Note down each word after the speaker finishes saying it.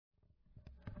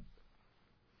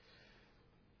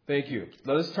Thank you.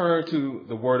 Let us turn to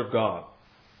the Word of God.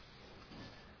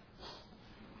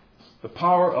 The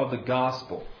power of the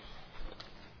gospel.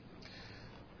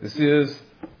 This is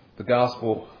the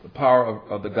gospel, the power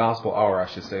of the gospel hour, I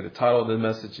should say. The title of the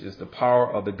message is The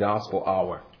Power of the Gospel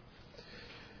Hour.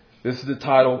 This is the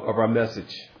title of our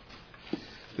message.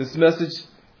 This message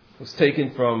was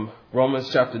taken from Romans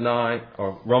chapter 9,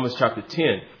 or Romans chapter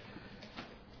 10.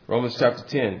 Romans chapter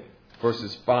 10,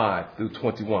 verses 5 through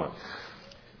 21.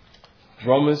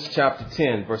 Romans chapter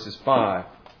 10, verses 5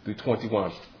 through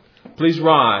 21. Please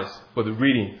rise for the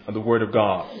reading of the Word of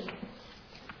God.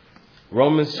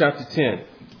 Romans chapter 10,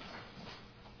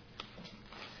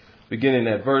 beginning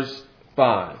at verse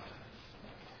 5.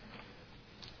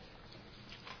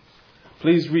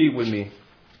 Please read with me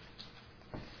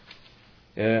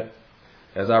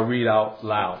as I read out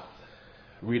loud.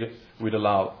 Read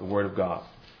aloud the Word of God.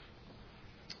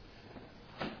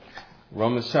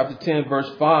 Romans chapter 10,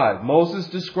 verse 5. Moses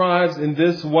describes in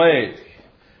this way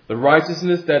the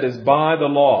righteousness that is by the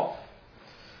law.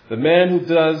 The man who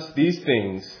does these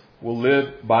things will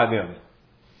live by them.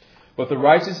 But the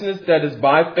righteousness that is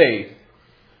by faith,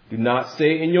 do not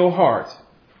say in your heart,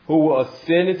 who will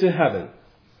ascend into heaven,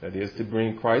 that is to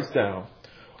bring Christ down,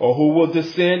 or who will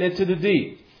descend into the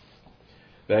deep,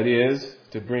 that is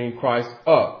to bring Christ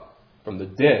up from the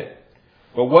dead.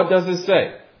 But what does it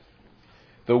say?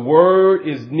 The word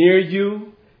is near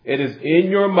you, it is in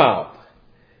your mouth,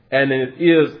 and it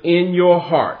is in your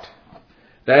heart.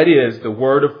 That is the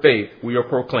word of faith we are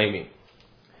proclaiming.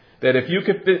 That if you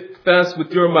confess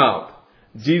with your mouth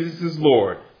Jesus is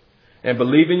Lord, and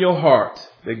believe in your heart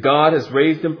that God has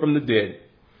raised him from the dead,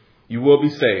 you will be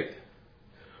saved.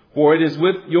 For it is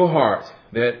with your heart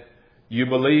that you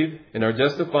believe and are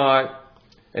justified,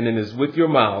 and it is with your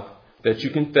mouth that you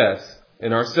confess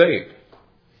and are saved.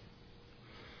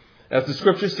 As the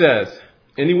scripture says,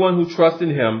 anyone who trusts in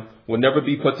him will never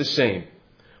be put to shame.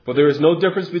 For there is no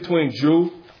difference between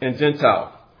Jew and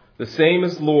Gentile. The same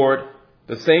Lord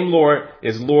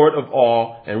is Lord of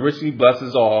all and richly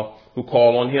blesses all who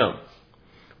call on him.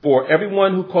 For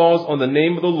everyone who calls on the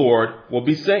name of the Lord will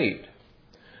be saved.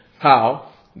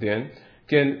 How, then,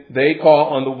 can they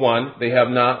call on the one they have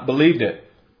not believed in?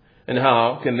 And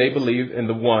how can they believe in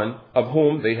the one of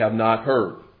whom they have not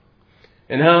heard?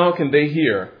 And how can they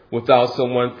hear without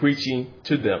someone preaching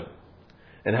to them?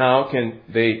 And how can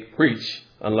they preach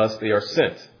unless they are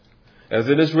sent? As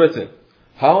it is written,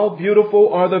 how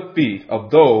beautiful are the feet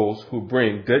of those who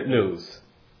bring good news.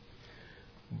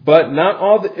 But not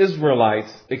all the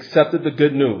Israelites accepted the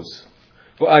good news.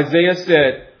 For Isaiah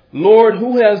said, Lord,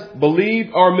 who has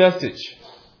believed our message?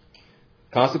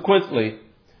 Consequently,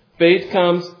 faith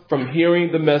comes from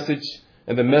hearing the message,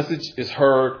 and the message is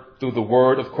heard through the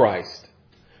word of Christ.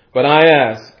 But I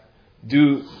ask,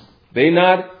 do they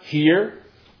not hear?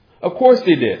 Of course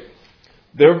they did.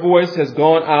 Their voice has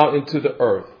gone out into the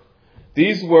earth.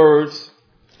 Their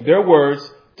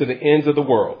words to the ends of the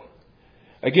world.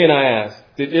 Again, I ask,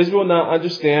 did Israel not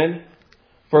understand?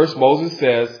 First, Moses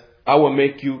says, I will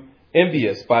make you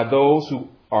envious by those who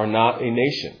are not a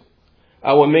nation.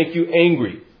 I will make you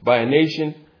angry by a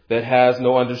nation that has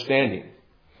no understanding.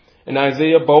 And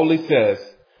Isaiah boldly says,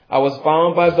 I was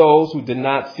found by those who did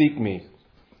not seek me.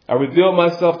 I revealed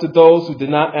myself to those who did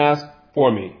not ask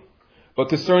for me. But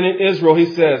concerning Israel,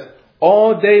 he says,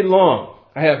 all day long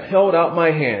I have held out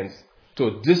my hands to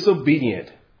a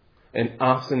disobedient and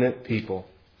obstinate people.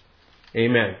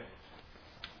 Amen.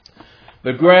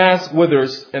 The grass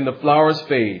withers and the flowers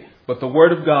fade, but the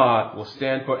word of God will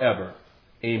stand forever.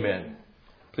 Amen.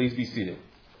 Please be seated.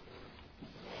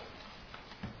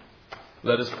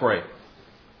 Let us pray.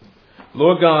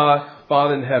 Lord God,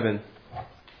 Father in heaven,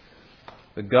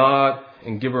 the God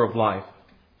and giver of life,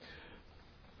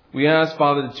 we ask,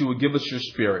 Father, that you would give us your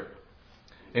spirit.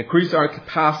 Increase our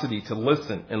capacity to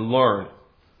listen and learn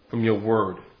from your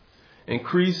word.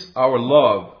 Increase our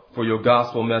love for your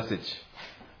gospel message.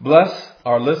 Bless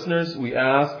our listeners, we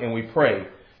ask and we pray.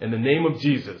 In the name of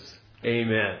Jesus,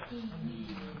 amen.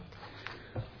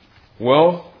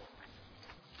 Well,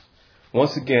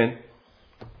 once again,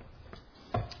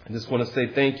 I just want to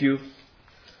say thank you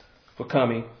for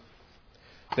coming.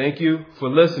 Thank you for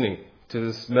listening to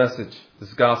this message,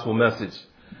 this gospel message.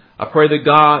 I pray that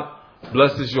God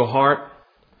blesses your heart,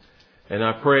 and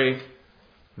I pray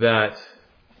that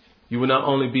you will not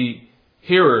only be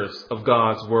hearers of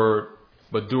God's word,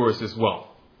 but doers as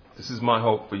well. This is my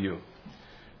hope for you.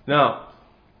 Now,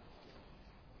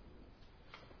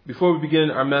 before we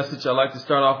begin our message, I'd like to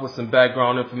start off with some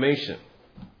background information.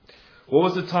 What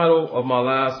was the title of my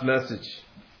last message?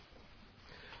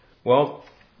 Well,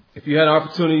 if you had an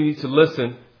opportunity to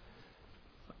listen,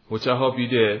 which I hope you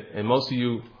did, and most of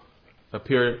you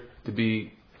appear to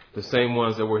be the same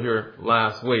ones that were here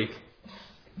last week,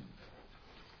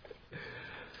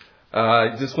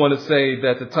 I just want to say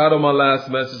that the title of my last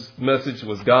message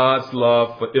was God's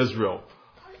Love for Israel,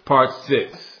 Part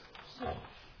 6.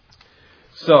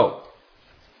 So,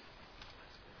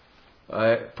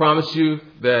 I promise you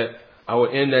that I will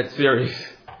end that series.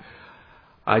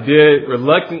 I did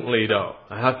reluctantly, though,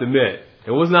 I have to admit.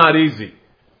 It was not easy.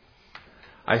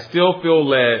 I still feel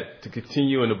led to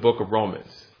continue in the book of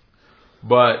Romans.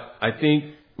 But I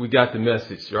think we got the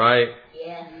message, right?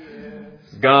 Yeah.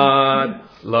 God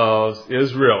loves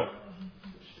Israel,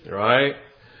 right?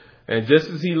 And just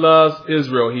as he loves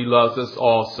Israel, he loves us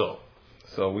also.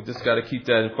 So we just got to keep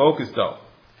that in focus, though.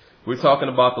 We're talking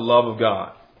about the love of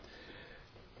God.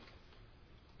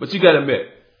 But you got to admit,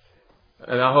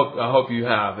 and I hope you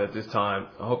have at this time,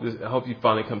 I hope you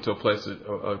finally come to a place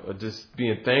of just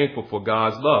being thankful for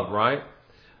God's love, right?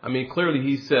 I mean, clearly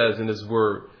he says in his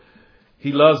word,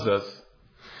 he loves us.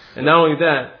 And not only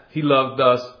that, he loved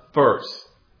us first.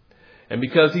 And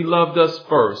because he loved us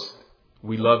first,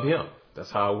 we love him. That's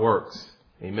how it works.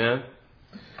 Amen.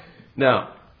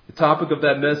 Now, the topic of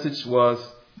that message was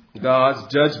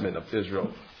God's judgment of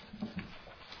Israel.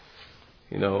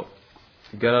 You know,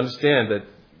 you got to understand that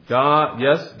God,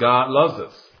 yes, God loves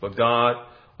us, but God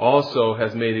also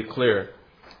has made it clear,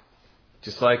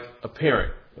 just like a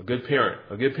parent, a good parent,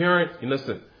 you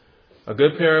listen, a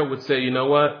good parent would say, you know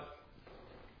what,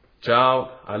 child,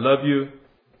 I love you,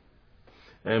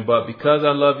 but because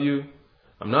I love you,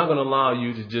 I'm not going to allow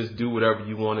you to just do whatever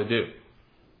you want to do.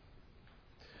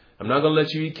 I'm not going to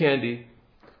let you eat candy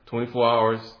 24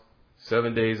 hours,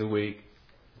 7 days a week,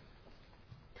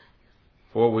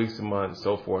 4 weeks a month,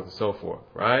 so forth,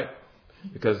 right?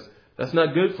 Because that's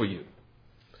not good for you.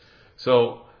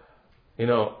 So, you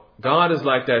know, God is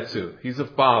like that too. He's a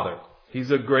father.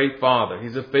 He's a great father.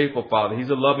 He's a faithful father. He's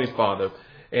a loving father.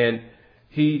 And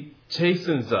he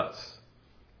chastens us.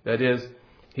 That is,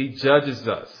 he judges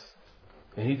us.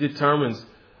 And he determines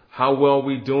how well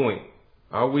we're doing.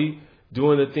 Are we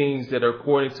doing the things that are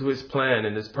according to his plan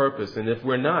and his purpose? And if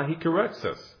we're not, he corrects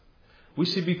us. We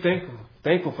should be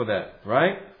thankful for that,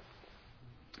 right?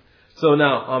 So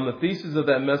now, on the thesis of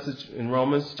that message in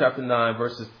Romans chapter 9,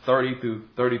 verses 30 through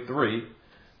 33,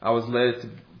 I was led to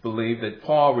believe that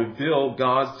Paul revealed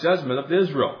God's judgment of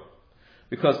Israel.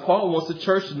 Because Paul wants the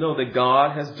church to know that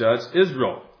God has judged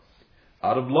Israel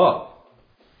out of love.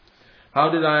 How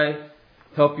did I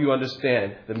help you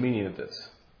understand the meaning of this?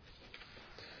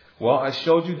 Well, I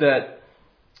showed you that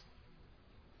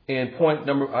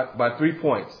by 3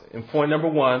 points. In point number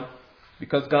 1,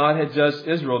 because God had judged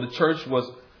Israel, the church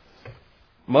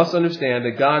must understand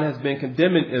that God has been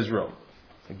condemning Israel,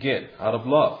 again, out of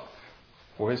love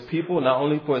for his people, not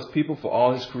only for his people, for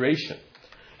all his creation.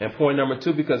 And point number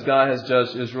 2, because God has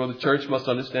judged Israel, the church must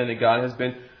understand that God has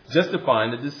been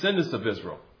justifying the descendants of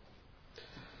Israel,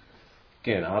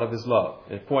 again, out of his love.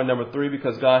 And point number 3,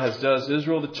 because God has judged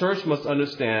Israel, the church must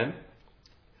understand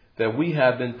that we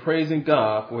have been praising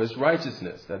God for his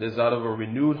righteousness. That is out of a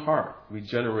renewed heart,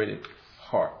 regenerated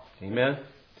heart. Amen?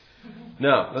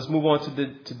 Now, let's move on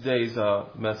to today's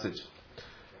message.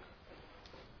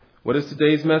 What is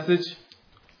today's message?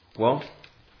 Well,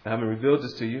 I haven't revealed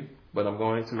this to you, but I'm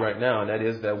going to right now. And that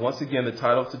is that once again, the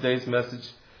title of today's message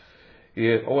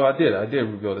is, I did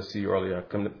reveal this to you earlier.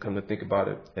 Come to think about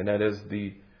it. And that is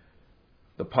the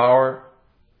power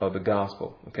of the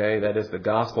gospel. Okay? That is the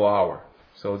gospel hour.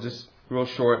 So just real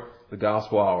short, the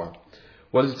gospel hour.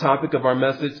 What is the topic of our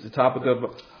message? The topic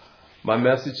of my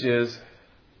message is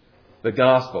the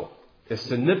gospel. Its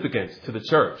significance to the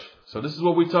church. So this is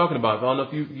what we're talking about. I don't know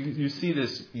if you see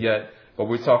this yet, but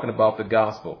we're talking about the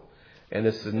gospel and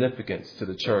its significance to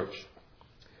the church.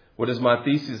 What is my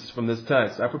thesis from this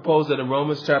text? I propose that in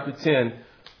Romans chapter 10,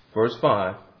 verse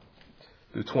 5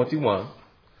 through 21,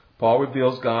 Paul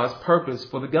reveals God's purpose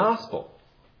for the gospel.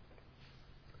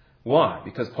 Why?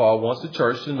 Because Paul wants the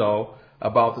church to know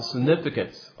about the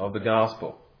significance of the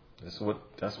gospel. That's what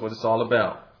it's all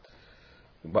about.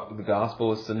 The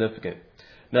gospel is significant.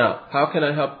 Now, how can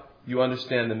I help you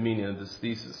understand the meaning of this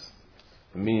thesis?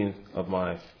 The meaning of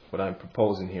what I'm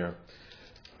proposing here.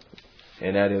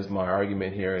 And that is my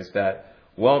argument here is that,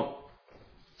 we'll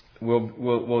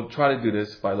try to do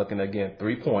this by looking at, again,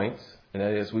 3 points. And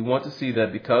that is, we want to see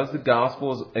that because the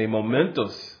gospel is a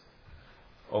momentous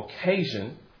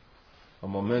occasion,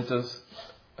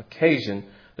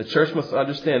 the church must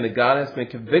understand that God has been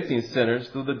convicting sinners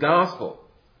through the gospel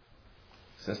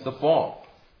since the fall.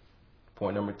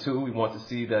 Point number 2, we want to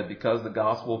see that because the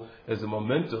gospel is a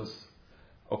momentous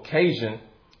occasion,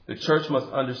 the church must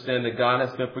understand that God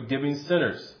has been forgiving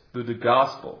sinners through the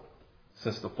gospel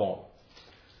since the fall.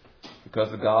 Because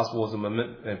the gospel is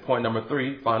and point number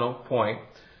 3, final point,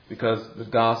 because the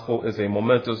gospel is a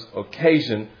momentous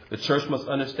occasion, the church must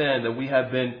understand that we have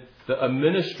been the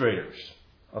administrators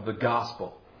of the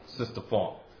gospel since the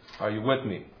fall. Are you with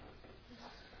me?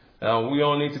 Now, we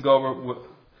don't need to go over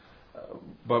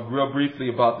but real briefly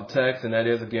about the text, and that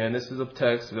is, again, this is a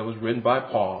text that was written by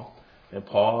Paul, and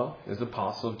Paul is the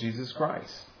apostle of Jesus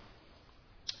Christ.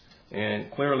 And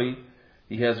clearly,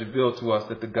 he has revealed to us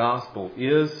that the gospel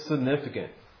is significant,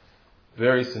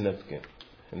 very significant.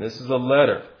 And this is a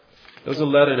letter. It was a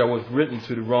letter that was written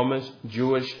to the Roman,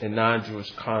 Jewish, and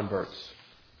non-Jewish converts.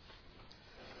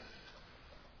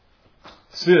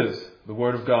 This is the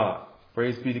Word of God.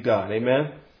 Praise be to God.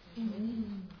 Amen?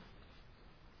 Amen.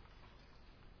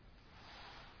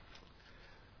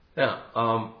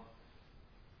 Now,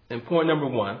 in point number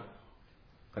 1,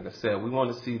 like I said, we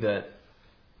want to see that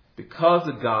because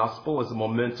the gospel is a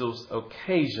momentous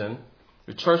occasion,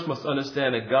 the church must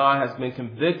understand that God has been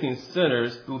convicting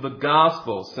sinners through the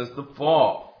gospel since the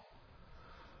fall.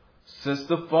 Since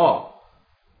the fall.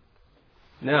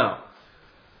 Now,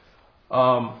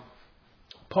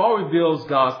 Paul reveals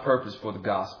God's purpose for the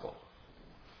gospel.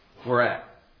 Where at?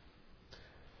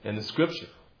 In the scripture,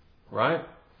 right?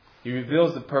 He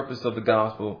reveals the purpose of the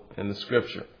gospel in the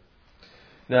scripture.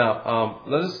 Now,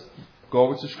 let us go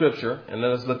over to scripture and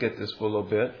let us look at this for a little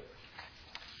bit.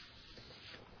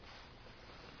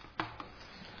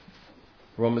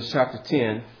 Romans chapter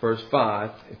 10, verse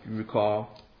 5, if you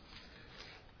recall.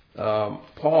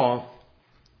 Paul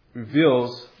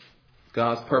reveals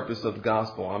God's purpose of the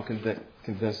gospel. I'm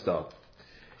convinced of.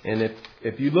 And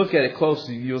if you look at it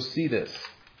closely, you'll see this.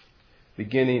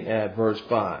 Beginning at verse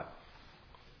 5.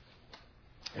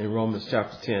 In Romans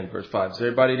chapter 10, verse 5. Is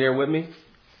everybody there with me?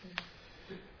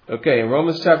 Okay, in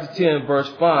Romans chapter 10, verse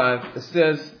 5, it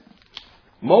says,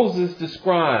 Moses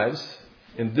describes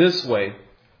in this way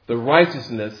the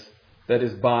righteousness that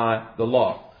is by the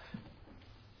law.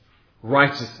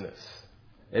 Righteousness.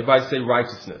 Everybody say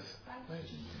righteousness.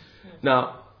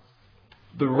 Now,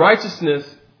 the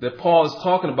righteousness that Paul is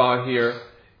talking about here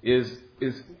is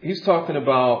he's talking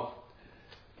about,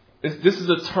 this is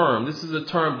a term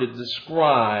that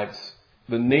describes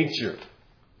the nature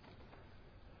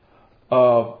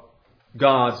of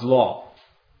God's law.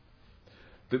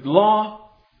 The law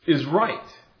is right.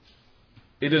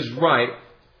 It is right.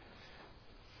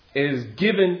 It is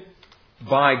given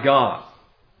by God.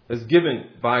 It's given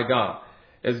by God.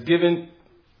 It's given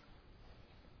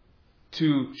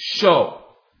to show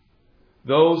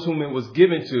those whom it was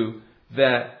given to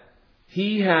that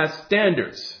he has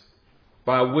standards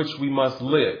by which we must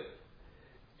live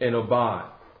and abide.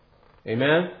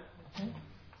 Amen?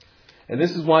 And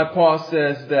this is why Paul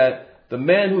says that the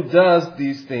man who does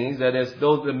these things, that is,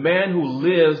 the man who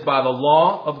lives by the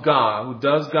law of God, who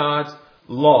does God's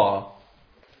law,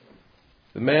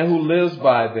 the man who lives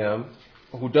by them,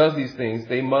 who does these things,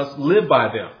 they must live by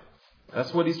them.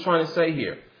 That's what he's trying to say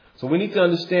here. So we need to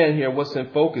understand here what's in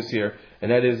focus here,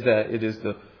 and that is that it is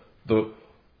the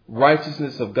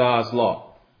righteousness of God's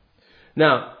law.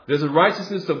 Now, there's a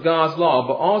righteousness of God's law,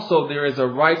 but also there is a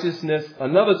righteousness,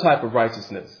 another type of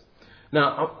righteousness.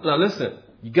 Now listen,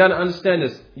 you got to understand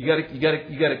this. You got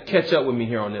to catch up with me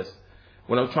here on this.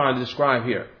 What I'm trying to describe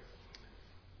here.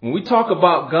 When we talk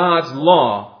about God's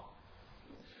law,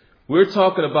 we're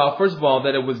talking about, first of all,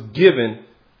 that it was given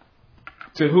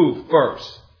to who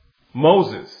first?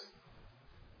 Moses.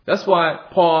 That's why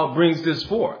Paul brings this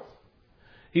forth.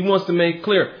 He wants to make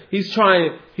clear. He's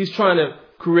trying to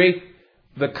create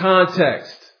the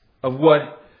context of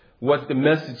what the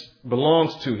message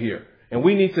belongs to here. And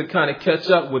we need to kind of catch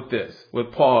up with this,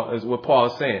 what Paul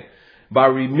is saying, by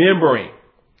remembering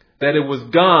that it was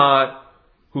God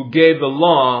who gave the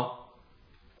law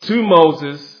to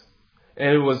Moses,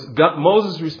 and it was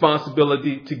Moses'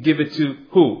 responsibility to give it to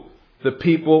who? The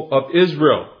people of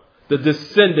Israel, the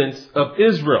descendants of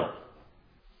Israel.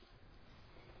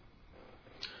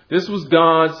 This was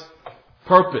God's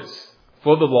purpose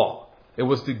for the law. It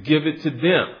was to give it to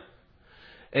them.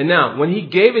 And now, when he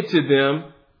gave it to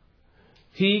them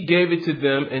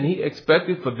and he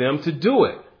expected for them to do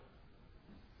it.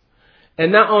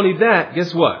 And not only that,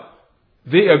 guess what?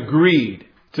 They agreed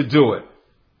to do it.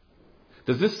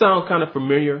 Does this sound kind of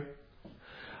familiar?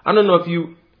 I don't know if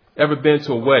you ever been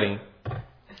to a wedding,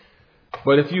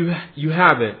 but if you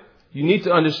haven't, you need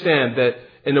to understand that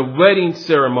in a wedding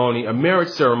ceremony, a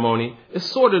marriage ceremony, it's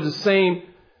sort of the same.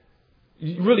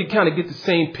 You really kind of get the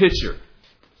same picture.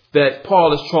 that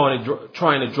Paul is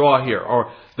trying to draw here,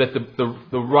 or that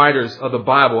the writers of the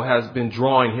Bible has been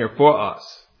drawing here for us.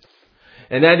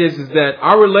 And that is that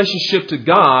our relationship to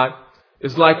God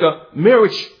is like a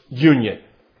marriage union.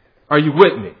 Are you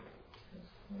with me?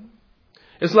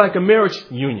 It's like a marriage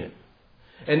union.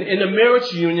 And in a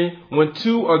marriage union, when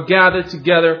two are gathered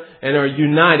together and are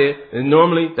united, and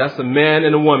normally that's a man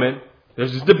and a woman.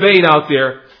 There's this debate out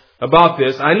there about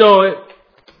this. I know it,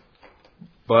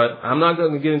 but I'm not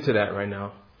going to get into that right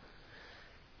now.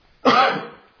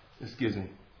 Excuse me.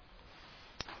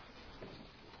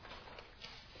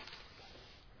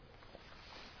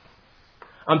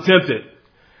 I'm tempted.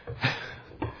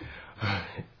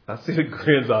 I see the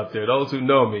grins out there. Those who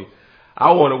know me,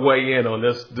 I want to weigh in on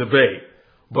this debate,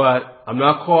 but I'm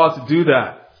not called to do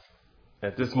that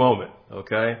at this moment.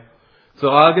 Okay. So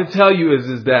all I can tell you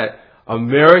is that a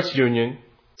marriage union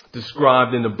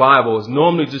described in the Bible is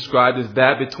normally described as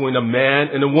that between a man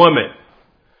and a woman.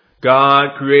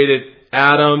 God created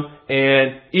Adam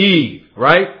and Eve,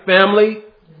 right, family?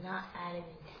 Not Adam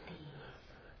and Steve.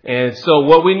 And so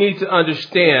what we need to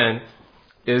understand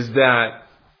is that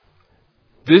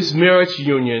this marriage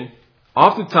union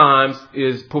oftentimes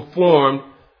is performed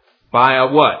by a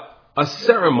what? A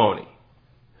ceremony.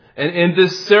 And in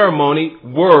this ceremony,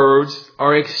 words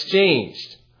are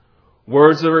exchanged.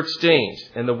 Words are exchanged.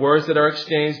 And the words that are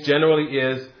exchanged generally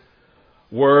is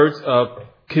words of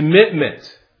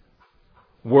commitment.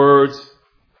 Words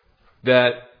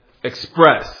that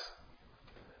express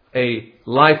a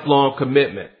lifelong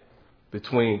commitment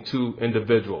between two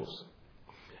individuals.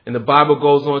 And the Bible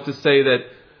goes on to say that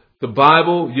the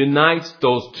Bible unites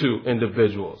those two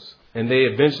individuals. And they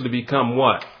eventually become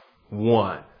what?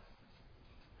 One.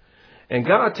 And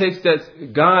God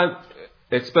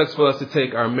expects for us to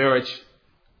take our marriage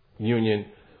union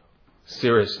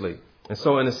seriously. And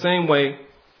so in the same way,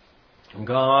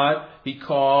 God, He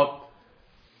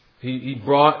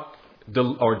brought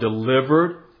or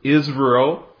delivered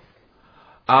Israel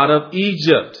out of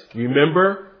Egypt.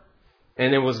 Remember?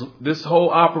 And this whole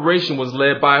operation was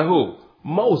led by who?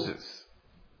 Moses.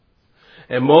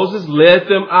 And Moses led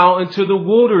them out into the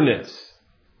wilderness.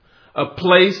 A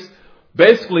place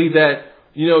basically that,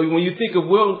 when you think of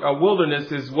a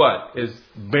wilderness is what? Is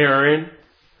barren.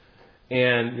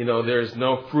 And, there's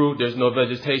no fruit, there's no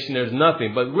vegetation, there's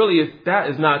nothing. But really, that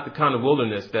is not the kind of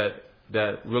wilderness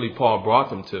that really Paul brought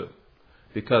them to.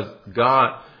 Because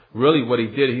God, really what He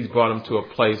did, He's brought them to a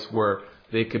place where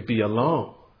they could be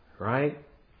alone, right?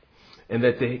 And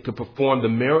that they could perform the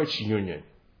marriage union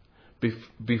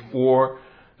before.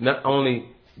 Not only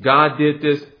God did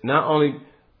this, not only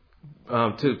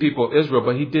to the people of Israel,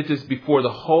 but He did this before the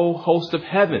whole host of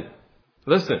heaven.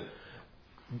 Listen,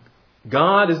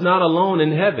 God is not alone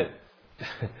in heaven.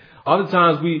 All the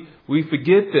times we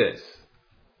forget this.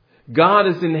 God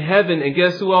is in heaven, and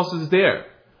guess who else is there?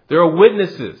 There are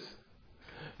witnesses.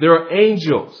 There are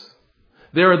angels.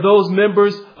 There are those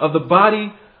members of the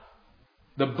body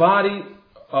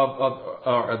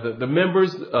of the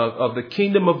members of the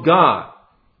kingdom of God.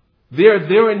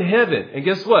 They're in heaven. And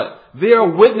guess what? They are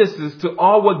witnesses to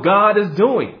all what God is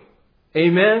doing.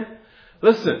 Amen.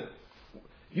 Listen,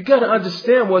 you got to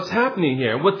understand what's happening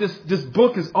here and what this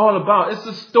book is all about. It's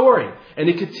a story, and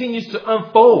it continues to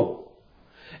unfold.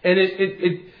 And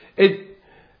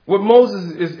what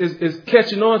Moses is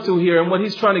catching on to here, and what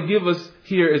he's trying to give us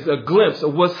here, is a glimpse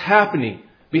of what's happening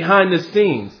behind the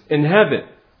scenes in heaven.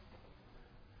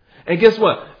 And guess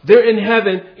what? They're in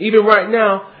heaven even right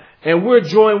now, and we're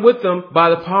joined with them by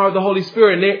the power of the Holy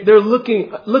Spirit. And they're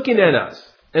looking at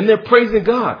us, and they're praising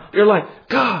God. They're like,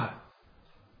 God,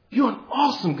 you're an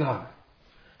awesome God.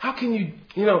 How can you,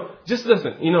 just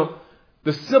listen,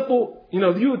 the simple,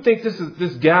 you would think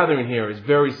this gathering here is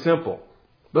very simple.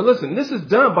 But listen, this is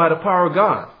done by the power of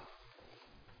God.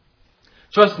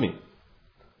 Trust me.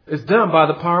 It's done by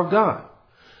the power of God.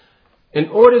 In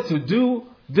order to do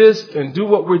this and do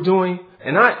what we're doing,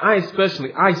 and I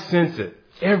sense it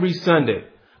every Sunday.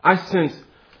 I sense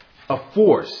a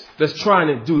force that's trying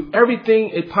to do everything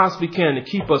it possibly can to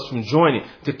keep us from joining,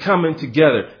 to coming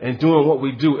together and doing what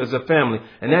we do as a family.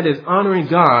 And that is honoring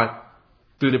God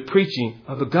through the preaching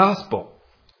of the gospel,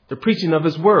 the preaching of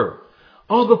His word.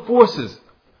 All the forces,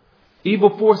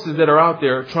 evil forces that are out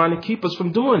there trying to keep us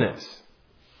from doing this.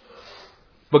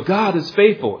 But God is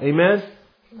faithful. Amen.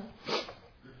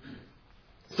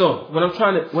 So what I'm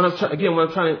trying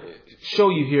to show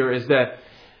you here is that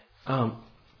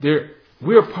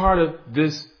we're part of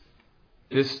this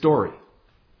story.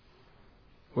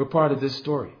 We're part of this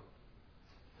story.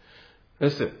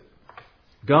 Listen,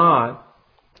 God,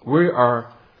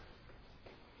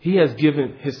 He has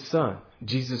given His Son,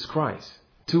 Jesus Christ.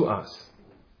 to us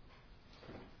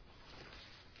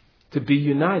to be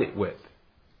united with.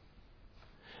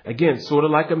 Again, sort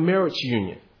of like a marriage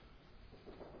union.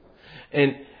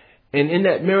 And in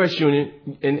that marriage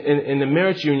union, in the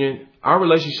marriage union, our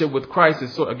relationship with Christ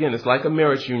is, again, it's like a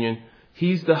marriage union.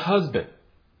 He's the husband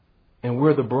and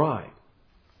we're the bride.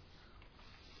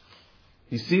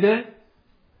 You see that?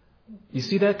 You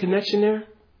see that connection there?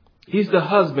 He's the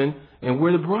husband and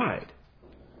we're the bride.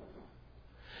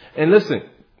 And listen,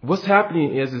 what's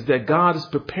happening is that God is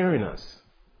preparing us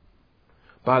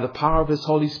by the power of His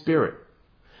Holy Spirit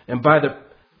and by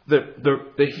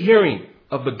the hearing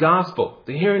of the gospel,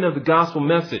 the hearing of the gospel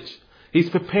message. He's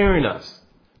preparing us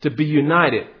to be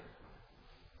united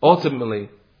ultimately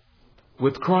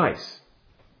with Christ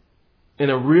in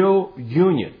a real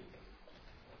union.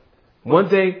 One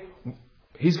day,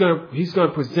 He's going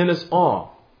to present us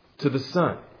all to the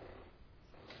Son.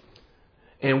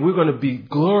 And we're going to be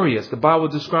glorious. The Bible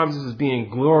describes us as being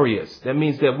glorious. That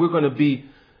means that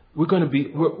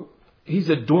He's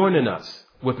adorning us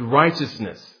with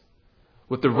righteousness,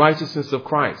 with the righteousness of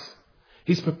Christ.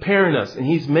 He's preparing us and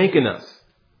He's making us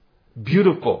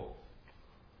beautiful.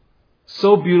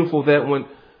 So beautiful that when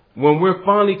we're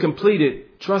finally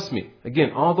completed, trust me,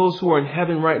 again, all those who are in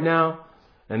heaven right now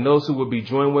and those who will be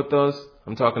joined with us,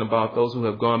 I'm talking about those who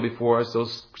have gone before us,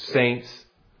 those saints,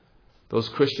 those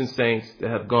Christian saints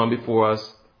that have gone before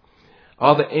us.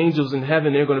 All the angels in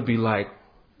heaven, they're going to be like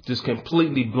just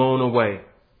completely blown away.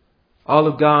 All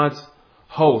of God's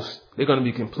hosts, they're going to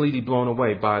be completely blown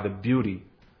away by the beauty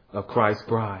of Christ's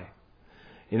bride.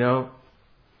 You know,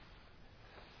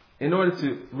 in order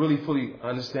to really fully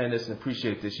understand this and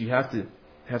appreciate this, you have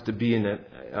to be in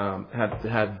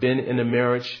have been in a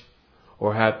marriage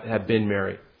or have been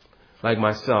married. Like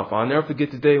myself, I'll never forget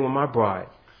the day when my bride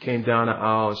came down the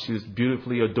aisle. She was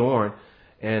beautifully adorned,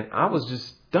 and I was just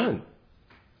stunned.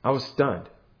 I was stunned,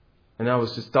 and I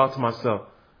was just thought to myself,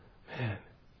 man,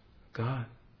 God,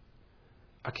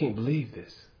 I can't believe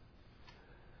this.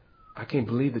 I can't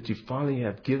believe that you finally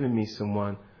have given me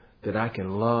someone that I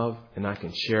can love and I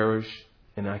can cherish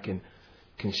and I can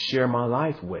share my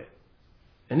life with.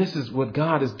 And this is what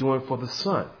God is doing for the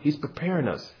Son. He's preparing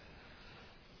us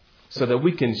so that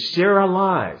we can share our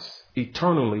lives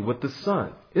eternally with the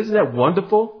Son. Isn't that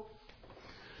wonderful?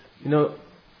 You know,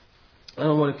 I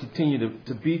don't want to continue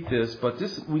to beat this, but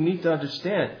we need to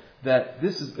understand that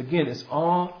this is, again, it's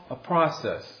all a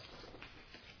process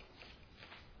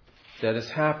that is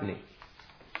happening.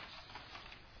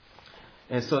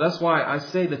 And so that's why I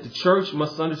say that the church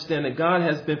must understand that God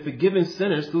has been forgiving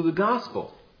sinners through the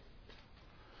gospel.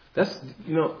 That's,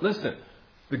 listen,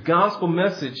 the gospel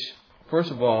message,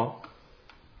 first of all,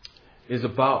 is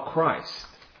about Christ.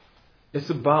 It's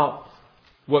about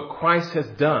what Christ has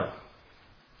done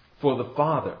for the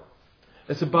Father.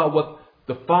 It's about what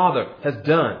the Father has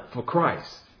done for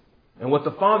Christ. And what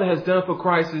the Father has done for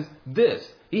Christ is this.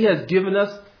 He has given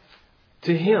us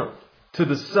to Him, to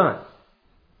the Son.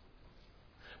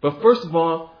 But first of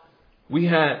all, we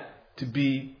had to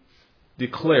be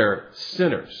declared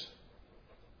sinners.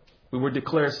 We were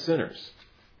declared sinners.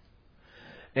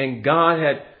 And God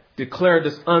had declared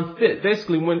us unfit.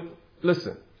 Basically,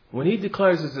 when He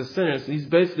declares us as sinners, He's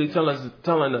basically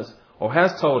telling us, or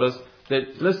has told us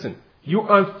that, listen,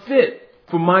 you're unfit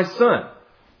for my Son.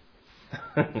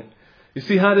 You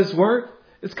see how this works?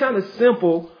 It's kind of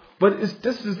simple, but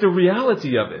this is the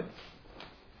reality of it.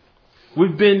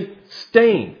 We've been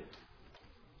stained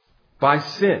by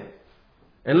sin.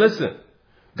 And listen,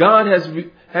 God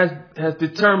has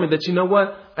determined that, you know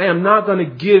what? I am not going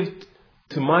to give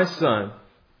to my Son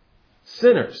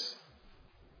sinners.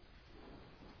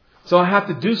 So I have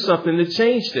to do something to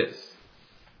change this.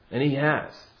 And He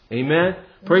has. Amen?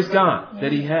 Praise God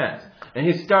that He has. And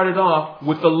He started off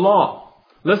with the law.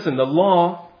 Listen, the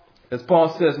law, as Paul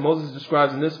says, Moses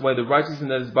describes in this way, the righteousness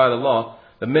that is by the law,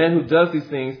 the man who does these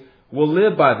things will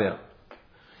live by them.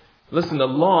 Listen, the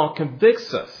law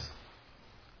convicts us.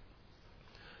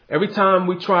 Every time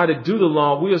we try to do the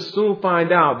law, we'll soon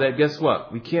find out that, guess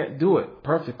what? We can't do it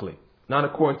perfectly. Not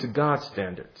according to God's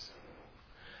standards.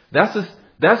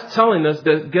 That's telling us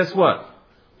that, guess what?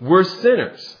 We're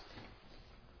sinners.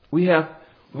 We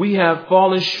have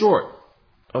fallen short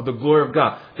of the glory of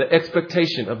God, the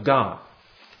expectation of God.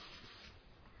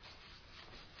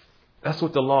 That's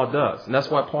what the law does. And that's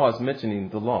why Paul is mentioning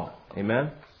the law.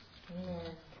 Amen? Amen.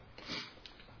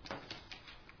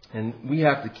 And we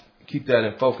have to keep that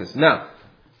in focus. Now,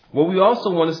 what we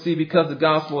also want to see, because the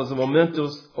gospel is a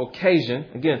momentous occasion,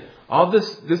 again, all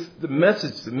the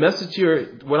message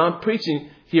here, what I'm preaching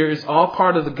here is all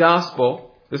part of the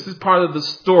gospel. This is part of the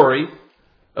story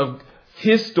of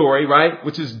his story, right?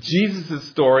 Which is Jesus'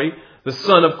 story, the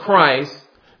Son of Christ,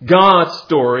 God's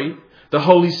story, the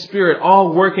Holy Spirit,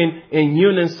 all working in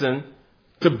unison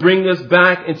to bring us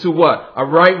back into what? A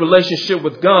right relationship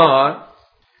with God.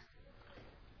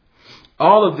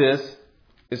 All of this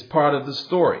is part of the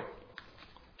story.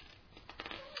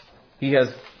 He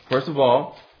has, first of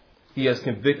all, he has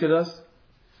convicted us,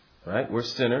 right? We're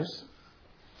sinners.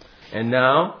 And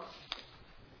now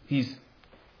he's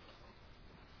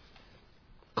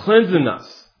cleansing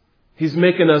us. He's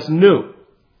making us new.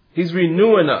 He's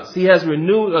renewing us. He has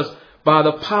renewed us by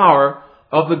the power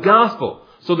of the gospel.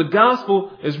 So the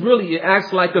gospel is really, it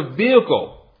acts like a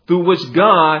vehicle through which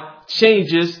God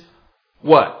changes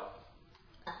what?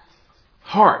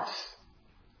 Hearts.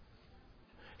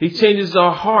 He changes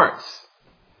our hearts.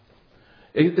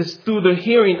 It's through the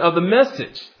hearing of the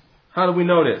message. How do we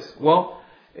know this? Well,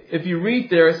 if you read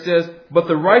there, it says, but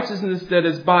the righteousness that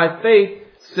is by faith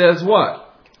says what?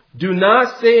 Do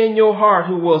not say in your heart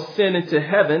who will ascend into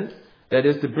heaven, that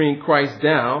is to bring Christ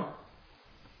down,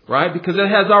 right? Because it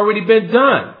has already been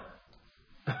done.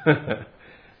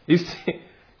 Did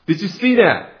you see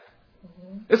that?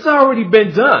 It's already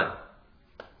been done.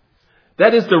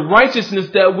 That is the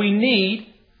righteousness that we need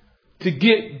to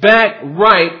get back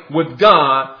right with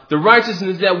God. The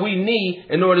righteousness that we need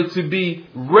in order to be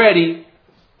ready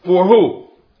for who?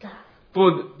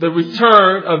 For the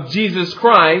return of Jesus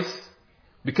Christ.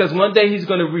 Because one day he's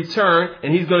going to return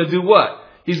and he's going to do what?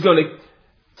 He's going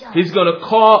to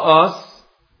call us,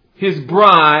 his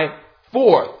bride,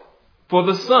 forth for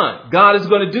the Son. God is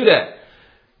going to do that.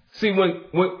 See,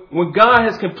 when God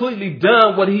has completely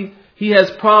done what he has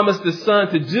promised the Son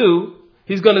to do,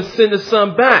 he's going to send the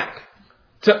Son back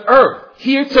to earth,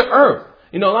 here to earth.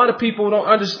 You know, a lot of people don't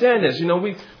understand this. You know,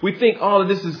 we think all of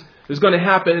this is going to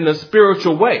happen in a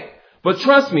spiritual way. But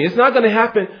trust me, it's not going to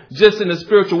happen just in a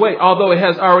spiritual way, although it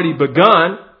has already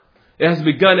begun. It has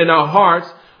begun in our hearts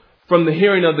from the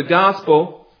hearing of the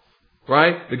gospel,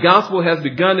 right? The gospel has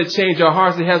begun to change our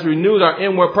hearts. It has renewed our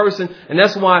inward person. And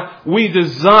that's why we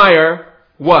desire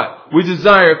what? We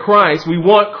desire Christ. We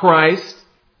want Christ.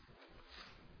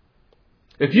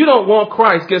 If you don't want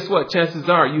Christ, guess what? Chances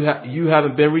are you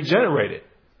haven't been regenerated.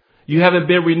 You haven't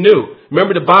been renewed.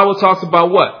 Remember, the Bible talks about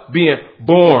what? Being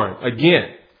born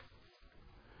again.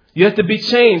 You have to be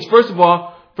changed, first of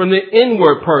all, from the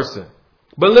inward person.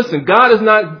 But listen, God is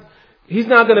not, he's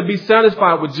not going to be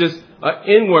satisfied with just an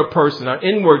inward person, an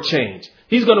inward change.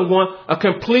 He's going to want a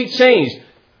complete change.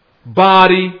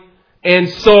 Body and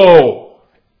soul.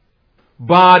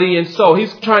 Body and soul.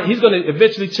 He's going to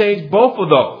eventually change both of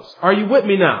those. Are you with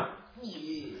me now?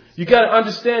 You got to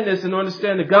understand this and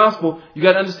understand the gospel. You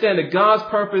got to understand that God's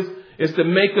purpose is to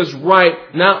make us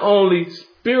right, not only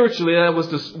spiritually,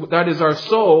 that is our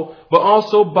soul, but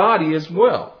also body as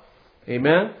well.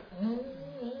 Amen.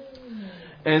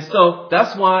 And so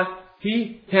that's why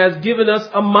he has given us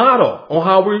a model on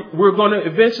how we're going to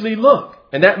eventually look.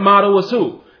 And that model is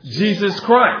who? Jesus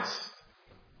Christ.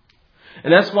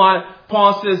 And that's why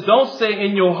Paul says, don't say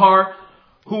in your heart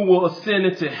who will ascend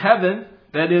into heaven,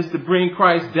 that is to bring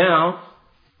Christ down,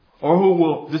 or who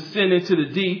will descend into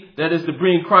the deep, that is to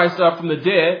bring Christ up from the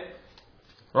dead.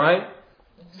 Right?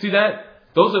 See that?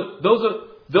 Those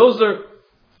are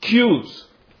cues.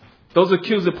 Those are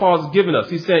cues that Paul's giving us.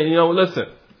 He's saying, listen,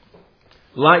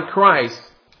 like Christ,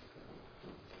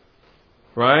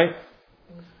 right?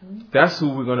 That's who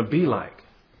we're going to be like.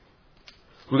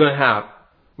 We're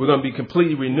going to be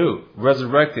completely renewed,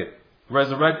 resurrected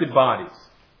bodies.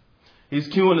 He's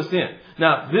cueing us in.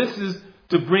 Now, this is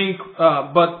to bring,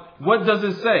 but what does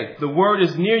it say? The word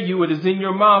is near you. It is in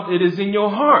your mouth. It is in your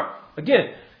heart.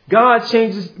 Again, God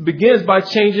begins by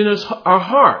changing our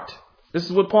heart. This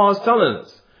is what Paul is telling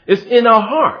us. It's in our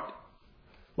heart.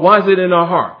 Why is it in our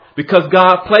heart? Because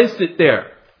God placed it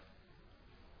there.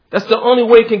 That's the only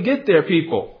way it can get there,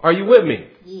 people. Are you with me?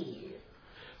 Yeah.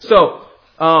 So,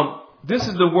 this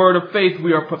is the word of faith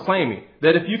we are proclaiming.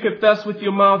 That if you confess with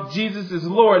your mouth Jesus is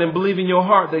Lord and believe in your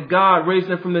heart that God raised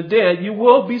him from the dead, you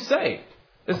will be saved.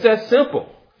 It's that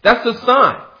simple. That's the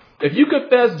sign. If you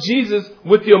confess Jesus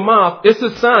with your mouth, it's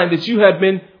a sign that you have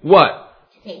been what?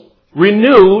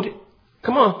 Renewed.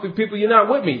 Come on, people, you're not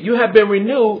with me. You have been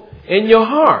renewed in your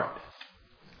heart.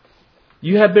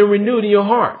 You have been renewed in your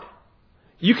heart.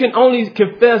 You can only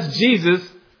confess Jesus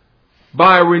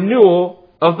by a renewal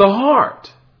of the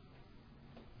heart.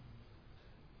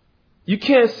 You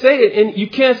can't say it, and you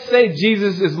can't say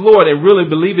Jesus is Lord and really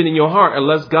believe it in your heart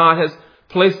unless God has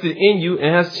placed it in you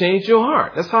and has changed your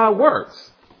heart. That's how it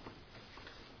works.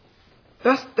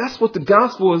 That's what the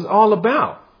gospel is all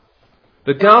about.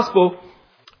 The gospel,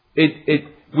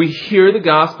 we hear the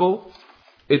gospel,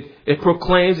 It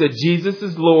proclaims that Jesus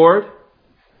is Lord.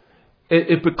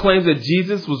 It proclaims that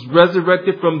Jesus was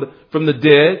resurrected from the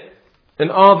dead. And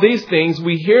all these things,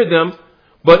 we hear them,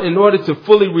 but in order to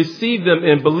fully receive them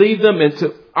and believe them and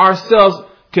to ourselves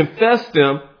confess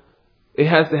them, it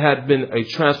has to have been a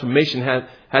transformation,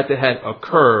 had to have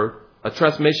occurred. A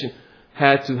transformation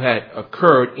had to have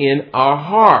occurred in our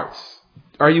hearts.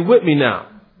 Are you with me now?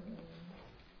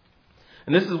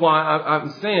 And this is why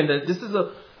I'm saying that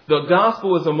the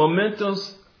gospel is a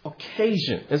momentous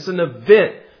occasion. It's an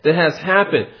event that has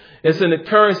happened. It's an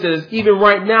occurrence that is even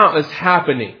right now is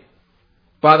happening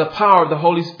by the power of the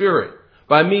Holy Spirit,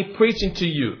 by me preaching to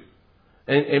you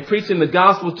and preaching the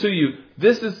gospel to you.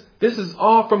 This is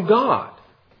all from God.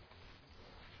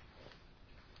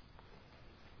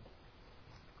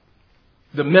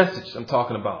 The message I'm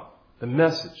talking about. The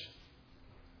message.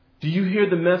 Do you hear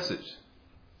the message?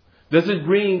 Does it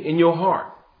ring in your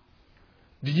heart?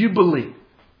 Do you believe?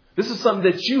 This is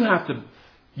something that you have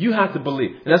to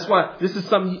believe. And that's why this is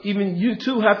something even you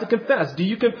too have to confess. Do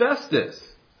you confess this?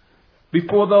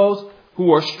 Before those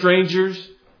who are strangers,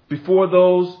 before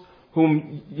those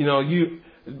whom,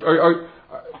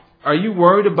 are you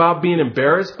worried about being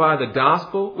embarrassed by the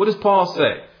gospel? What does Paul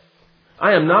say?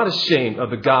 I am not ashamed of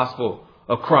the gospel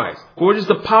of Christ, for it is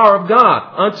the power of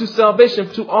God unto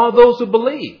salvation to all those who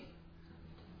believe.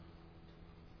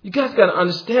 You guys got to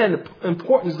understand the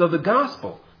importance of the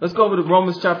gospel. Let's go over to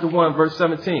Romans chapter 1, verse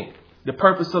 17. The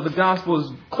purpose of the gospel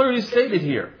is clearly stated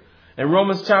here. In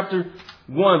Romans chapter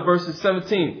 1, verses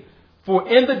 17. For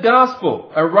in the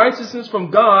gospel, a righteousness from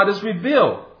God is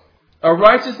revealed. A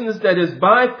righteousness that is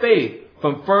by faith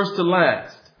from first to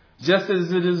last. Just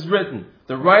as it is written,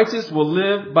 the righteous will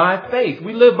live by faith.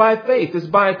 We live by faith. It's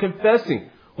by confessing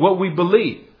what we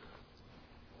believe.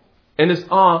 And its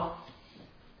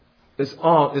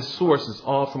source is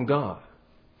all from God.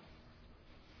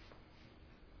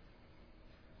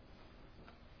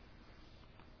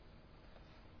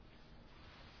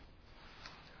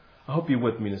 I hope you're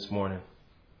with me this morning.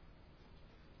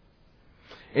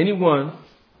 Anyone,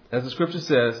 as the scripture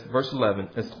says, verse 11,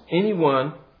 as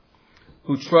anyone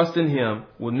who trusts in him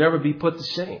will never be put to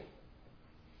shame.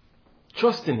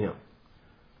 Trust in him.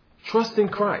 Trust in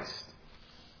Christ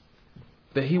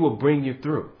that he will bring you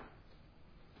through.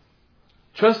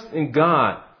 Trust in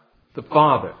God, the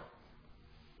Father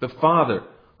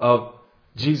of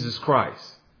Jesus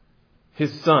Christ,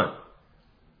 his Son,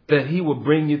 that he will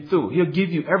bring you through. He'll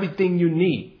give you everything you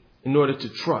need in order to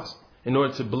trust, in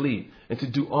order to believe, and to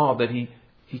do all that he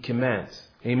commands.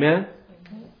 Amen?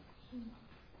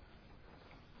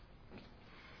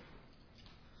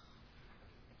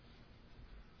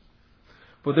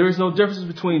 For there is no difference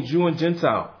between Jew and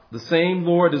Gentile. The same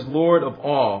Lord is Lord of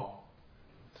all,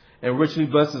 and richly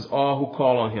blesses all who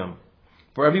call on him.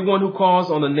 For everyone who calls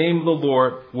on the name of the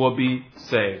Lord will be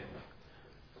saved.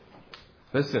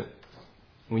 Listen,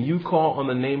 when you call on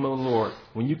the name of the Lord,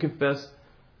 when you confess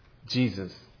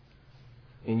Jesus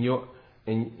in your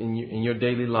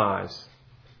daily lives,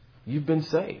 you've been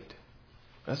saved.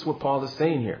 That's what Paul is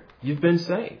saying here. You've been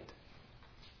saved.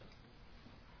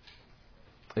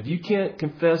 If you can't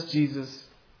confess Jesus,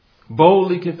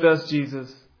 boldly confess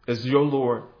Jesus as your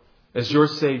Lord, as your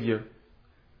Savior,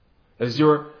 like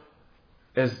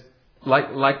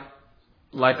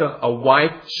a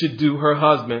wife should do her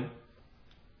husband,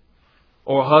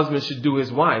 or a husband should do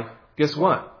his wife, guess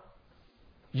what?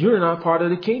 You're not part of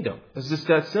the kingdom. It's just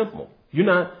that simple. You're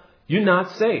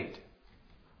not saved.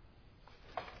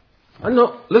 I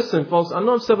know, listen, folks, I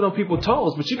know I'm stepping on people's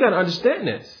toes, but you got to understand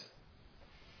this.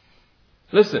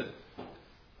 Listen,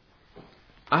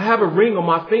 I have a ring on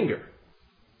my finger.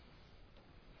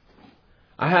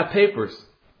 I have papers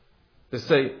that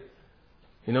say,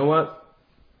 you know what?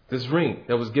 This ring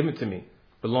that was given to me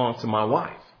belonged to my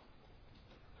wife.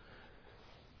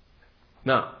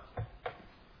 Now,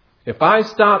 if I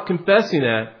stop confessing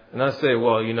that and I say,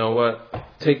 well, you know what?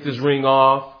 Take this ring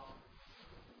off.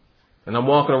 And I'm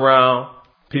walking around.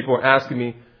 People are asking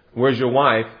me, where's your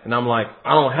wife? And I'm like,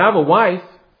 I don't have a wife.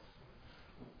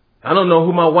 I don't know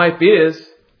who my wife is.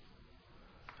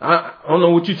 I don't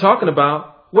know what you're talking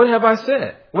about. What have I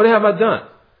said? What have I done?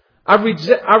 I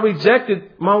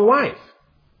rejected my wife.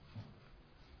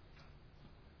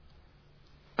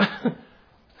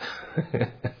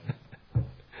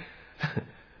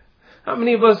 How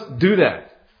many of us do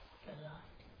that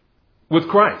with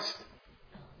Christ?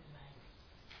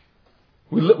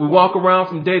 We walk around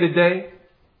from day to day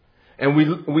and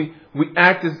we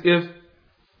act as if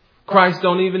Christ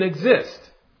don't even exist.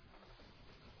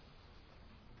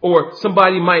 Or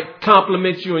somebody might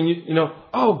compliment you and you know,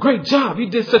 oh, great job. You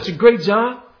did such a great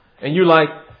job. And you're like,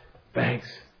 Thanks.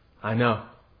 I know.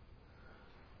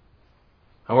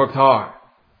 I worked hard.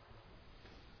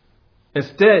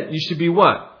 Instead, you should be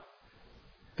what?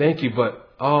 Thank you,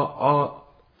 but all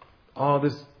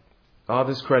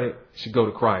this credit should go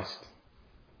to Christ.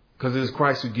 Because it is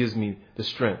Christ who gives me the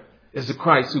strength. It's the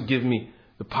Christ who gives me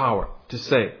the power to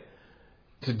say,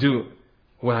 to do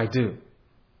what I do.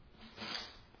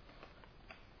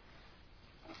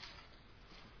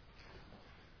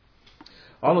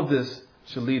 All of this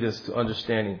should lead us to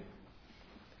understanding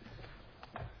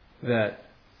that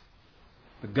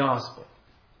the gospel,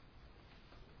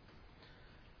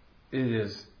 it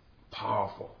is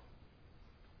powerful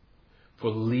for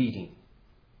leading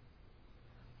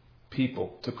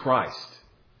people to Christ.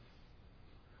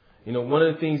 You know, one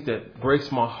of the things that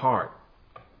breaks my heart,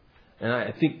 and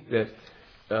I think that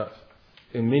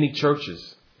in many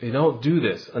churches, they don't do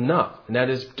this enough, and that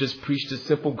is just preach the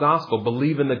simple gospel,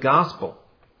 believe in the gospel,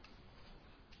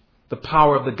 the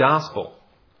power of the gospel.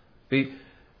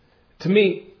 To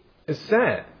me, it's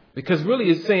sad, because really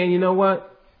it's saying, you know what?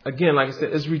 Again, like I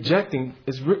said, it's rejecting.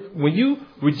 When you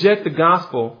reject the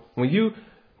gospel, when you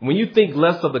think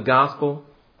less of the gospel,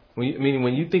 when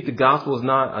you think the gospel is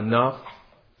not enough,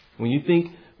 when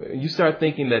you start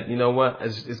thinking that, you know what,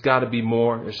 it's got to be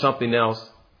more or something else,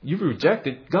 you've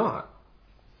rejected God,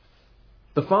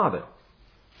 the Father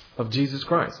of Jesus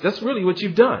Christ. That's really what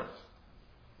you've done.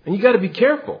 And you got to be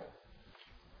careful.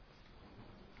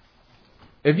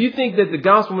 If you think that the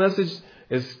gospel message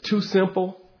is too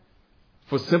simple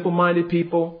for simple-minded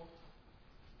people,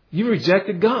 you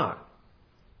rejected God.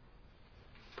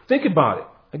 Think about it.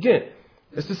 Again,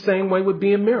 it's the same way with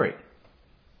being married.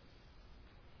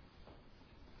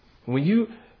 When you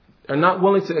are not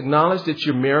willing to acknowledge that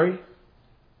you're married,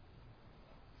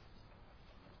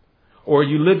 or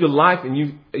you live your life and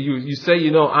you say,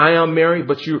 you know, I am married,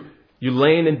 but you're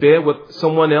laying in bed with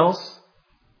someone else,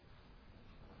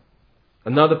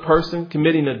 another person,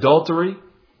 committing adultery,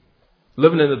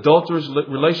 living in an adulterous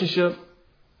relationship,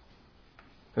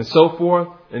 and so forth,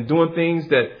 and doing things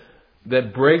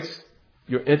that breaks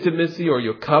your intimacy or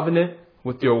your covenant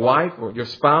with your wife or your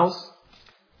spouse,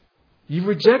 you've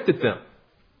rejected them.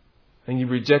 And you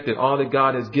rejected all that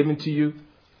God has given to you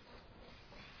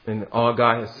and all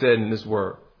God has said in this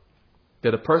word.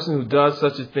 That a person who does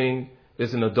such a thing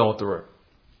is an adulterer.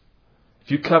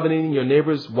 If you're coveting your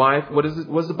neighbor's wife, what does the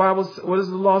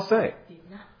law say? Do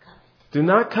not covet. Do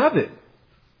not covet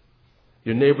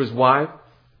your neighbor's wife,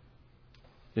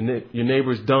 your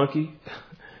neighbor's donkey,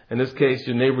 in this case,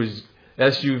 your neighbor's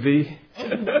SUV.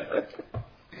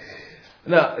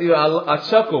 Now, you know, I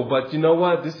chuckle, but you know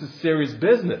what? This is serious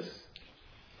business.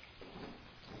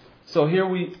 So here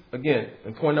again,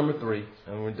 in point number 3,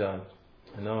 and we're done.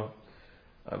 I know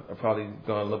I've probably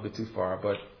gone a little bit too far,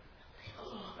 but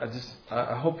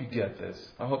I hope you get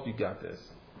this. I hope you got this.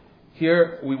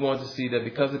 Here we want to see that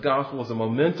because the gospel is a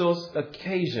momentous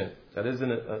occasion, that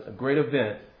isn't a great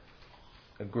event,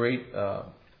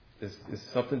 it's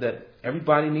something that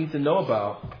everybody needs to know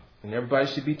about, and everybody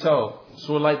should be told.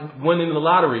 Sort of like winning the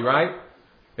lottery, right?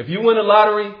 If you win a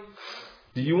lottery,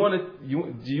 do you want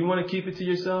to keep it to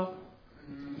yourself?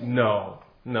 No,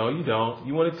 you don't.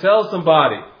 You want to tell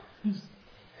somebody.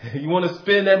 You want to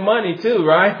spend that money too,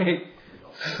 right?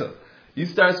 You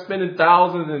start spending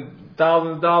thousands and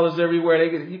thousands of dollars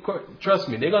everywhere. Trust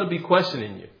me, they're going to be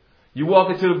questioning you. You walk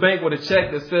into the bank with a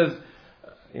check that says,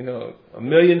 you know, $1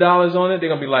 million on it. They're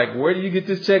going to be like, where do you get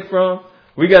this check from?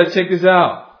 We got to check this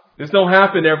out. This don't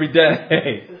happen every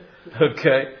day.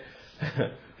 Okay.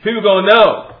 People going to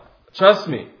know. Trust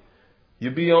me.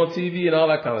 You'll be on TV and all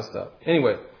that kind of stuff.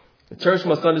 Anyway, the church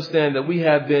must understand that we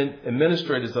have been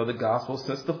administrators of the gospel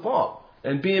since the fall.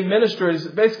 And being administrators,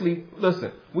 basically,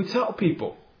 listen, we tell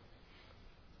people.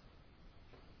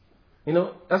 You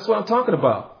know, that's what I'm talking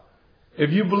about.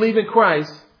 If you believe in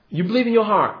Christ, you believe in your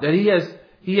heart that He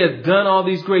has done all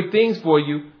these great things for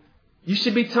you, you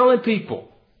should be telling people.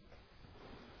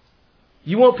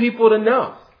 You want people to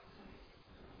know.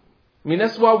 I mean,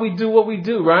 that's why we do what we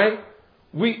do, right?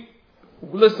 We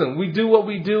do what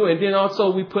we do, and then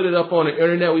also we put it up on the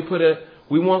internet.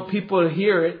 We want people to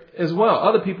hear it as well,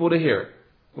 other people to hear it.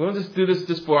 We don't just do this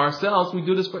just for ourselves. We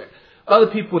do this for other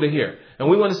people to hear. And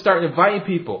we want to start inviting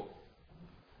people.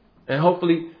 And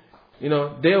hopefully, you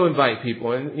know, they'll invite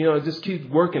people. And, you know, it just keeps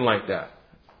working like that.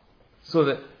 So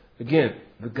that, again,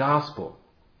 the gospel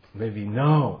may be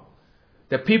known.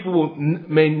 That people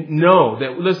may know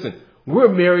that, listen, we're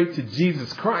married to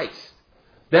Jesus Christ.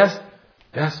 That's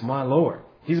my Lord.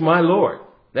 He's my Lord.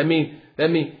 That means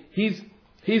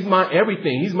He's my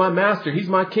everything. He's my master. He's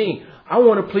my king. I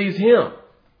want to please Him,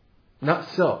 not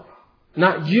self.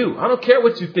 Not you. I don't care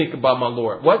what you think about my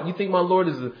Lord. What? You think my Lord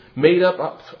is made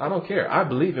up? I don't care. I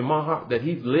believe in my heart that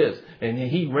he lives and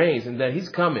he reigns and that he's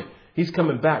coming. He's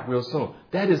coming back real soon.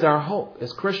 That is our hope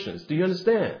as Christians. Do you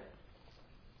understand?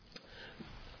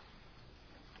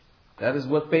 That is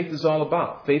what faith is all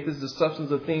about. Faith is the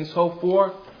substance of things hoped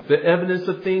for, the evidence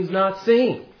of things not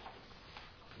seen.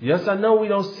 Yes, I know we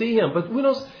don't see him, but we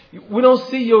don't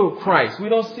see your Christ. We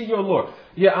don't see your Lord.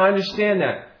 Yeah, I understand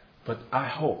that. But I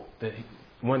hope that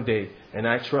one day, and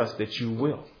I trust that you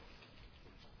will.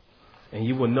 And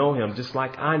you will know him just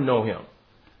like I know him.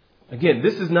 Again,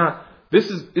 this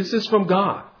is from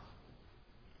God.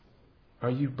 Do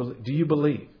you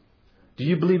believe? Do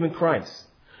you believe in Christ?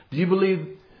 Do you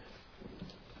believe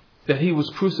that he was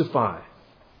crucified?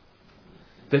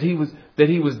 That he was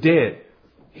dead?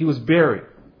 He was buried?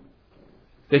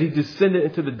 That he descended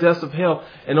into the depths of hell,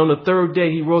 and on the third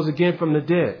day he rose again from the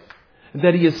dead? And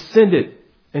that he ascended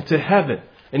into heaven.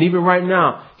 And even right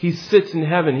now, he sits in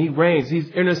heaven. He reigns. He's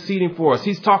interceding for us.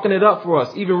 He's talking it up for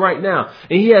us, even right now.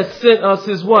 And he has sent us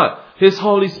his what? His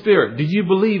Holy Spirit. Do you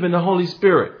believe in the Holy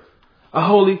Spirit? A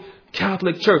holy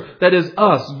Catholic church. That is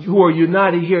us who are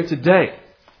united here today.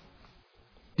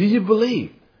 Do you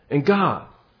believe in God,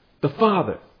 the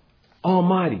Father,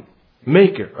 Almighty,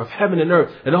 Maker of heaven and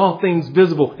earth, and all things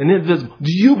visible and invisible?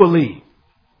 Do you believe?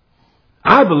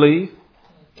 I believe.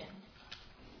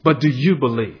 But do you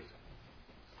believe?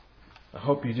 I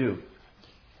hope you do.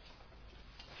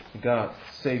 God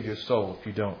save your soul if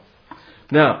you don't.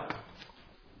 Now,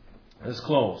 let's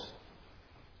close.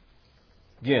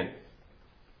 Again,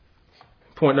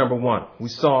 point number 1. We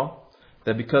saw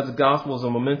that because the gospel is a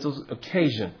momentous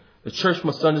occasion, the church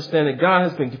must understand that God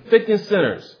has been convicting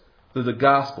sinners through the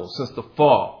gospel since the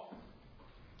fall.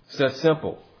 It's that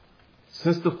simple.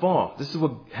 Since the fall, this is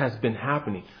what has been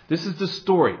happening. This is the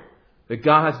story that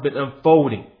God has been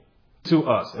unfolding to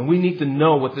us. And we need to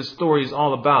know what this story is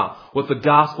all about, what the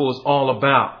gospel is all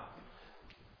about.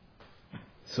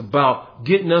 It's about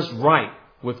getting us right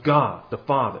with God, the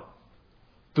Father,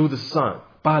 through the Son,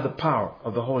 by the power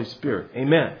of the Holy Spirit.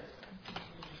 Amen.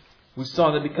 We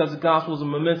saw that because the gospel is a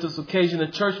momentous occasion, the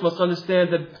church must understand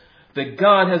that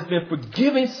God has been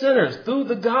forgiving sinners through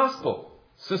the gospel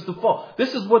since the fall.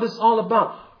 This is what it's all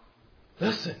about.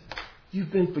 Listen,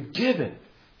 you've been forgiven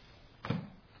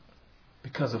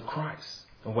because of Christ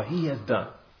and what he has done.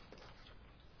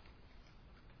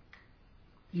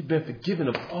 You've been forgiven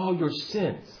of all your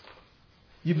sins.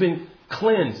 You've been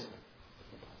cleansed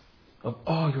of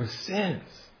all your sins.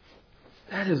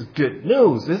 That is good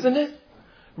news, isn't it?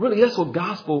 Really, that's what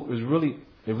gospel is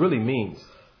really means.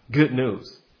 Good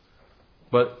news.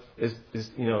 But it's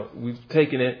we've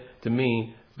taken it to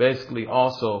mean basically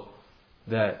also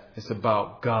that it's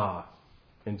about God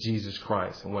and Jesus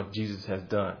Christ and what Jesus has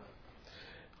done.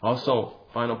 Also,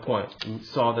 final point, we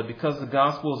saw that because the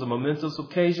gospel is a momentous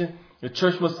occasion, the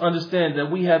church must understand that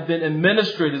we have been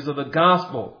administrators of the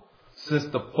gospel since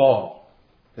the fall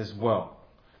as well.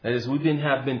 That is,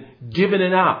 have been giving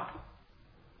it out.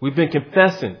 We've been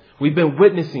confessing. We've been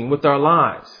witnessing with our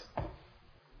lives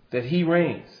that he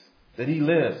reigns, that he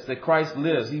lives, that Christ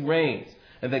lives, he reigns,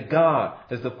 and that God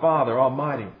is the Father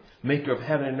Almighty, maker of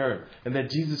heaven and earth, and that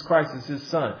Jesus Christ is his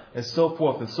Son, and so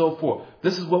forth and so forth.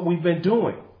 This is what we've been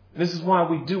doing. This is why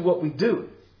we do what we do.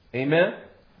 Amen?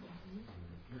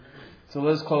 So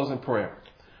let's close in prayer.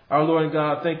 Our Lord and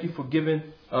God, thank you for giving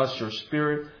us your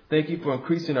Spirit. Thank you for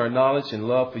increasing our knowledge and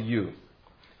love for you.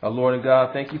 Our Lord and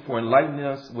God, thank you for enlightening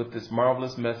us with this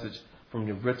marvelous message from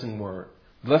your written word.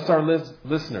 Bless our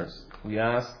listeners, we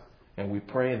ask and we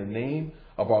pray in the name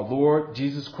of our Lord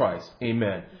Jesus Christ.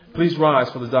 Amen. Please rise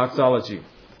for the doxology.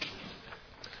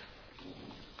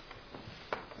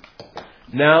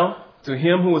 Now, to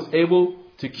him who is able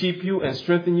to keep you and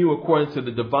strengthen you according to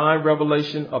the divine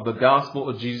revelation of the gospel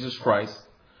of Jesus Christ,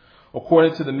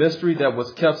 according to the mystery that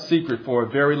was kept secret for a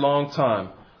very long time,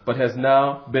 but has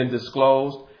now been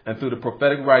disclosed, and through the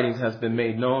prophetic writings has been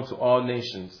made known to all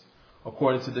nations,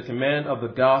 according to the command of the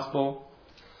gospel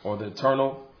or the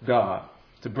eternal God,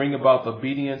 to bring about the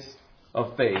obedience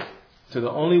of faith. To the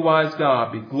only wise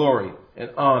God be glory and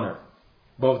honor,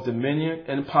 both dominion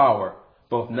and power,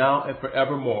 both now and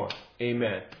forevermore.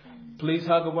 Amen. Please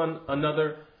hug one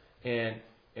another and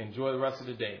enjoy the rest of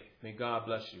the day. May God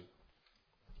bless you.